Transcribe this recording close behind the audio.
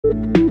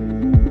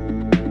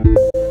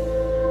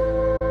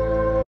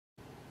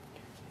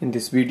In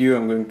this video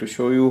I'm going to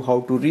show you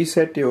how to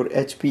reset your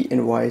HP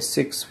Envoy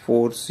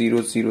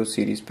 6400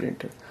 series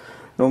printer.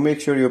 Now make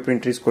sure your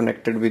printer is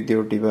connected with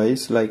your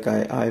device like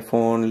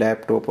iPhone,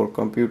 laptop or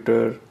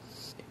computer.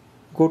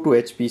 Go to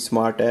HP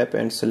Smart app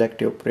and select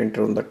your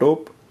printer on the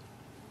top.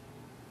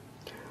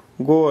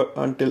 Go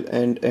until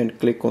end and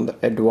click on the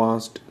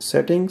advanced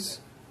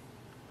settings.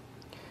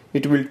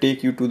 It will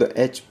take you to the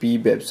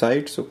HP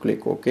website, so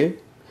click OK.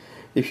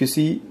 If you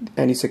see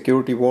any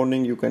security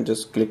warning, you can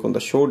just click on the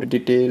show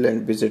detail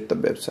and visit the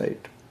website.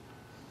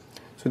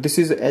 So this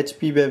is the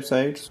HP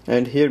website,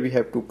 and here we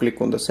have to click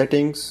on the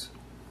settings,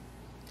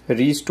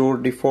 restore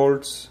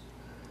defaults,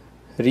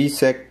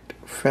 reset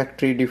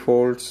factory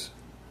defaults.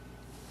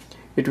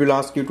 It will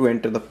ask you to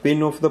enter the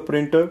pin of the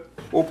printer.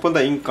 Open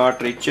the ink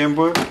cartridge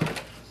chamber.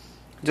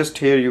 Just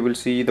here you will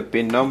see the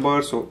pin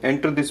number, so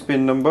enter this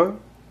pin number.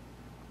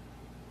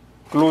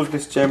 Close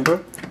this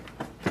chamber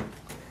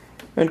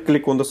and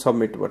click on the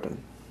submit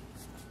button.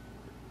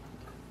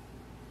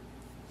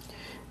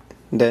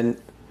 Then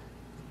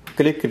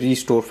click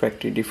restore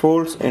factory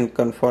defaults and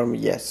confirm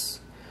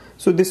yes.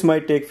 So this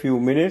might take few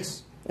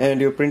minutes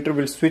and your printer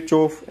will switch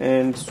off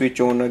and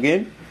switch on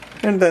again,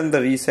 and then the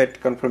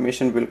reset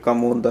confirmation will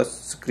come on the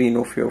screen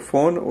of your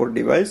phone or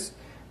device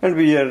and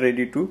we are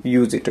ready to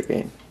use it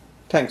again.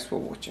 Thanks for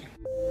watching.